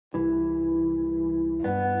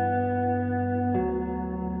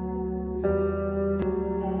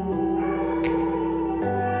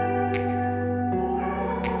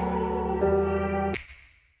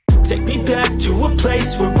Take me back to a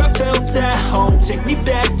place where I felt at home. Take me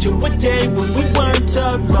back to a day when we weren't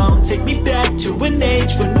alone. Take me back to an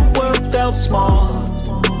age when the world felt small,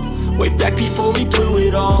 way back before we blew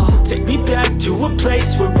it all. Take me back to a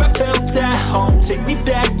place where I felt at home. Take me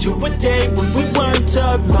back to a day when we weren't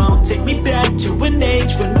alone. Take me back to an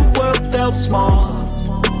age when the world felt small,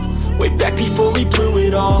 way back before we blew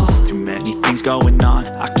it all. Too many things going on,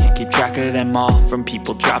 I can't keep track of them all. From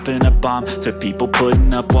people dropping a bomb to people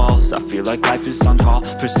putting up walls. I feel like life is on hold,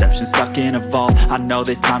 perception stuck in a vault. I know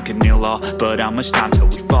that time can heal all, but how much time till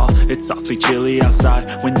we fall? It's awfully chilly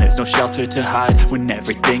outside when there's no shelter to hide. When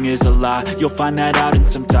everything is a lie, you'll find that out in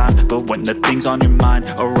some time. But when the things on your mind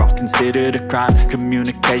are all considered a crime,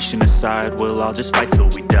 communication aside, we'll all just fight till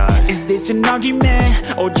we die. Is this an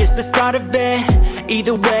argument or just the start of it?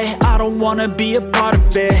 Either way, I don't wanna be a part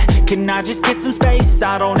of it. Can I just get some space?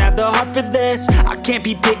 I don't have the heart for this. I can't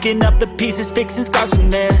be picking up the pieces, fixing scars from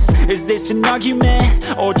this. Is this an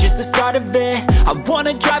argument or just the start of it? I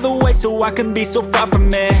wanna drive away so I can be so far from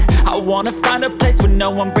it. I wanna find a place where no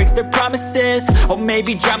one breaks their promises, or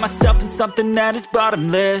maybe drown myself in something that is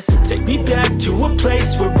bottomless. Take me back to a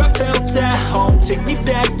place where I felt at home. Take me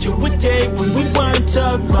back to a day when we weren't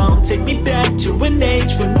alone. Take me back to an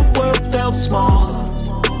age when the world felt small,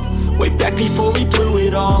 way back before we blew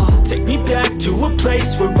it all. Take me back to a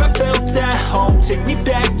place where I felt at home. Take me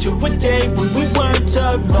back to a day when we weren't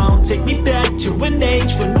alone. Take me back to an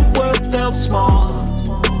age when the world felt small,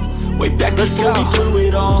 way back before we blew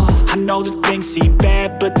it all. I know that things seem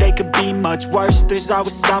bad, but they could be much worse. There's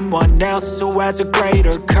always someone else who has a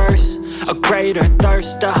greater curse, a greater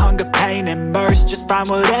thirst, a hunger, pain, and mercy. Just find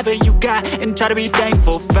whatever you got and try to be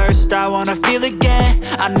thankful first. I wanna feel again,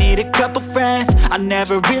 I need a couple friends. I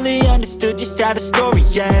never really understood just how the story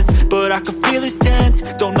ends, but I can feel it's tense,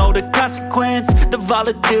 don't know the consequence. The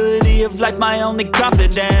volatility of life, my only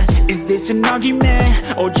confidence. Is this an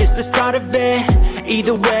argument or just the start of it?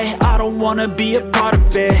 Either way, I don't wanna be a part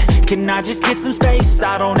of it. Can I just get some space?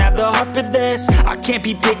 I don't have the heart for this. I can't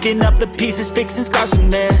be picking up the pieces, fixing scars from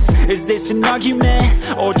this. Is this an argument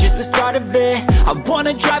or just the start of it? I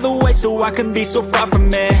wanna drive away so I can be so far from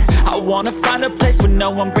it. I wanna find a place where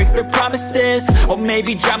no one breaks their promises, or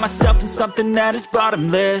maybe drown myself in something that is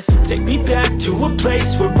bottomless. Take me back to a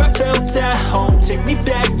place where I felt at home. Take me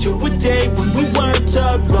back to a day when we weren't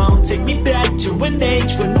alone. Take me back to an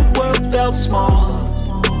age when the world felt small,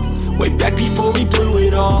 way back before we blew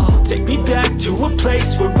it all. Take me back to a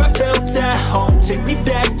place where I felt at home. Take me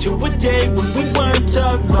back to a day when we weren't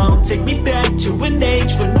alone. Take me back to an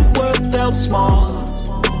age when the world felt small,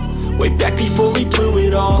 way back before we blew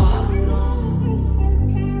it all.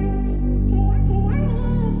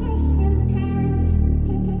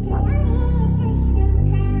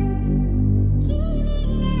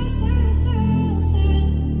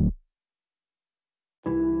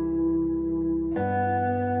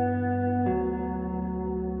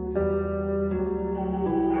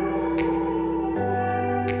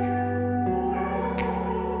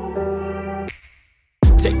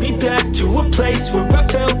 Take me back to a place where I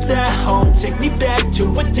felt at home. Take me back to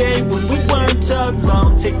a day when we weren't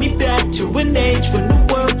alone. Take me back to an age when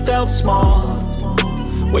the world felt small,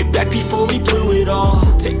 way back before we blew it all.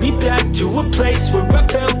 Take me back to a place where I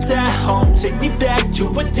felt at home. Take me back to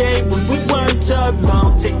a day when we weren't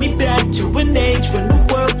alone. Take me back to an age when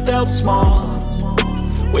the world felt small,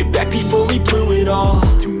 way back before we blew it all.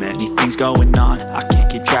 Too many things going on, I can't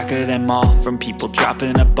keep track of them all. From people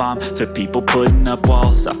dropping a bomb to people putting up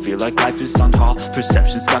walls. I feel like life is on hold,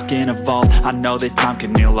 perception stuck in a vault. I know that time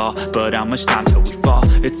can heal all, but how much time till we fall?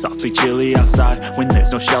 It's awfully chilly outside when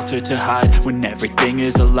there's no shelter to hide. When everything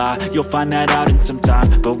is a lie, you'll find that out in some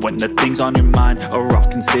time. But when the things on your mind are all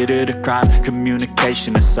considered a crime,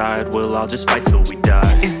 communication aside, we'll all just fight till we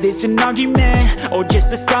die. Is this an argument or just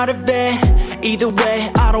the start of it? Either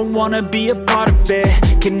way, I don't wanna be a part of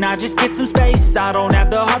it. Can I just get some space? I don't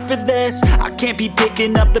have the heart for this. I can't be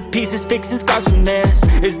picking up the pieces, fixing scars from this.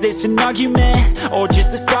 Is this an argument or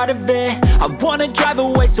just the start of it? I wanna drive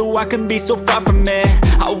away so I can be so far from it.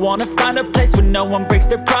 I wanna find a place where no one breaks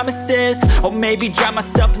their promises, or maybe drown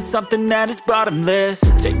myself in something that is bottomless.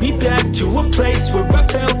 Take me back to a place where I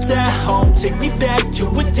felt at home. Take me back to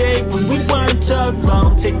a day when we weren't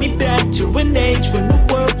alone. Take me back to an age when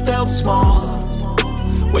the world felt small,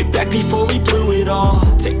 way back before we blew it all.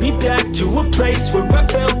 Take me back to a place where I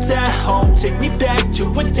felt at home. Take me back to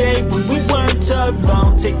a day when we weren't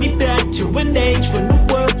alone. Take me back to an age when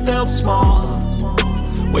the world felt small,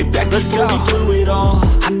 way back before we blew it all.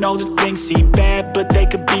 I know that things seem bad, but they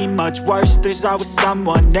could be much worse. There's always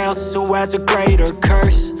someone else who has a greater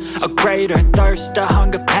curse, a greater thirst, a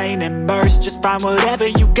hunger, pain, and mercy. Just find whatever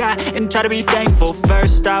you got and try to be thankful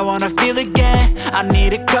first. I wanna feel again, I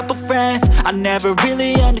need a couple friends. I never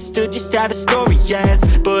really understood just how the story ends,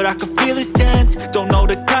 but I can feel it's tense, don't know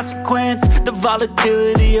the consequence. The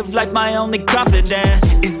volatility of life, my only confidence.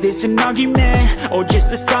 Is this an argument, or just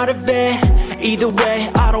the start of it? Either way,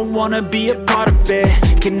 I don't wanna be a part of it.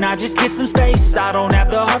 Can I just get some space? I don't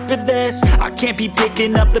have the heart for this. I can't be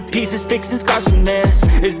picking up the pieces, fixing scars from this.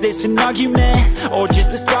 Is this an argument, or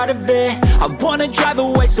just the start of it? I wanna drive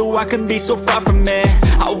away so I can be so far from it.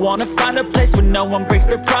 I wanna find a place where no one breaks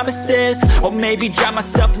their promises, or maybe drown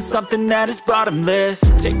myself in something that is bottomless.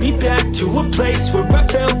 Take me back to a place where I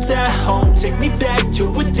felt at home. Take me back to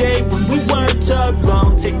a day when we weren't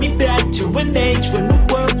alone. Take me back to an age when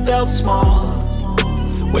the world felt small,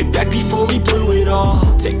 way back before we blew it all.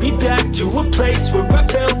 Take me back to a place where I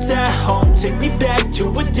felt at home. Take me back to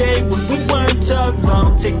a day when we weren't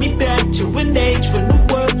alone. Take me back to an age when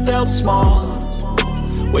the world felt small,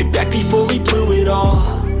 way back before we blew it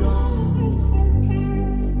all.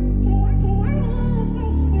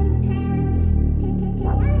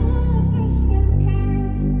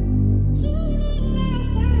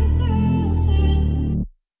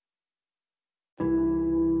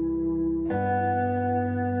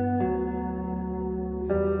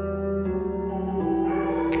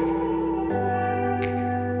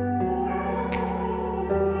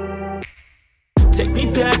 Take me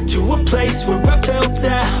back to a place where I felt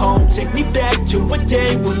at home. Take me back to a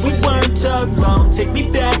day when we weren't alone. Take me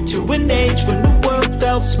back to an age when the world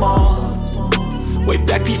felt small, way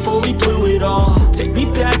back before we blew it all. Take me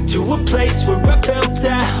back to a place where I felt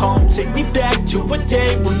at home. Take me back to a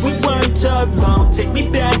day when we weren't alone. Take me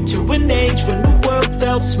back to an age when the world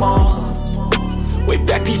felt small, way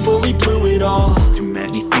back before we blew it all. Too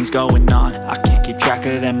many things going on, I can't keep track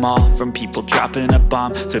of them all. From people dropping a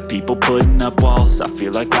bomb to people putting up walls. I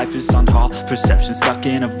feel like life is on hold, perception stuck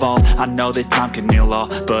in a vault. I know that time can heal all,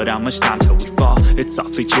 but how much time till we fall? It's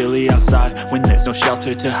awfully chilly outside when there's no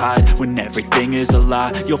shelter to hide. When everything is a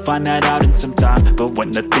lie, you'll find that out in some time. But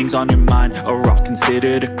when the things on your mind are all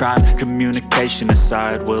considered a crime, communication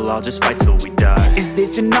aside, we'll all just fight till we die. Is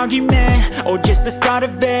this an argument, or just the start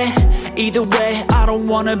of it? Either way, I don't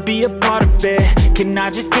wanna be a part of it. Can I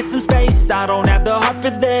just get some space? I don't have the heart for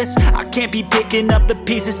this. I can't be picking up the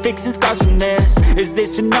pieces, fixing scars from this. Is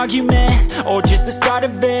this an argument, or just the start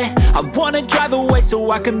of it? I wanna drive away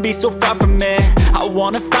so I can be so far from it. I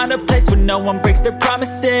wanna find a place where no one breaks their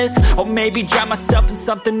promises, or maybe drown myself in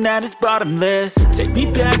something that is bottomless. Take me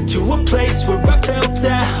back to a place where I felt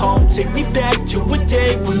at home. Take me back to a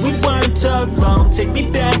day when we weren't alone. Take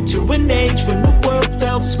me back to an age when the world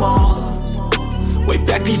felt small, way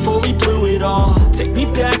back before we blew it all. Take me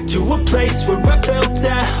back to a place where I felt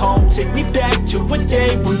at home. Take me back to a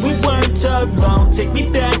day when we weren't alone. Take me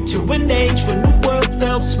back to an age when the world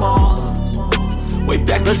felt small, way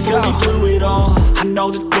back before we blew it all. I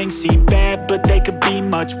know that things seem bad, but they could be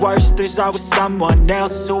much worse. There's always someone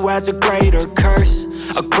else who has a greater curse,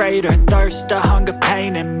 a greater thirst, a hunger,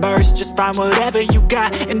 pain, and mercy. Just find whatever you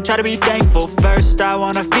got and try to be thankful first. I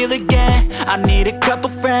wanna feel again, I need a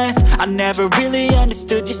couple friends. I never really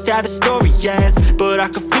understood just how the story ends, but I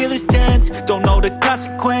can feel it's tense, don't know the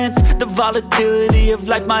consequence. The volatility of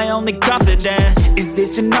life, my only confidence. Is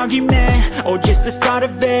this an argument, or just the start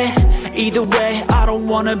of it? Either way, I don't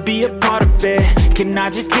wanna be a part of it. Can I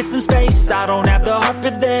just get some space? I don't have the heart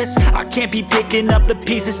for this. I can't be picking up the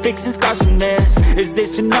pieces, fixing scars from this. Is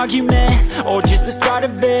this an argument, or just the start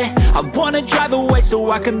of it? I wanna drive away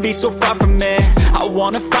so I can be so far from it. I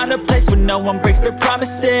wanna find a place where no one breaks their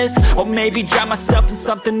promises, or maybe drown myself in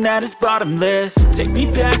something that is bottomless. Take me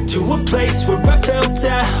back to a place where I felt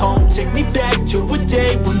at home. Take me back to a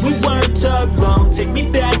day when we weren't alone. Take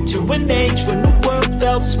me back to an age when the world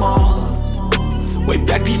felt small, way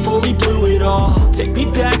back before we blew it all. Take me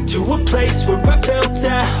back to a place where I felt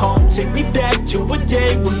at home. Take me back to a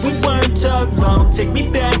day when we weren't alone. Take me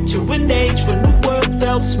back to an age when the world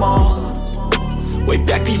felt small, way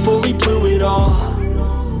back before we blew it all.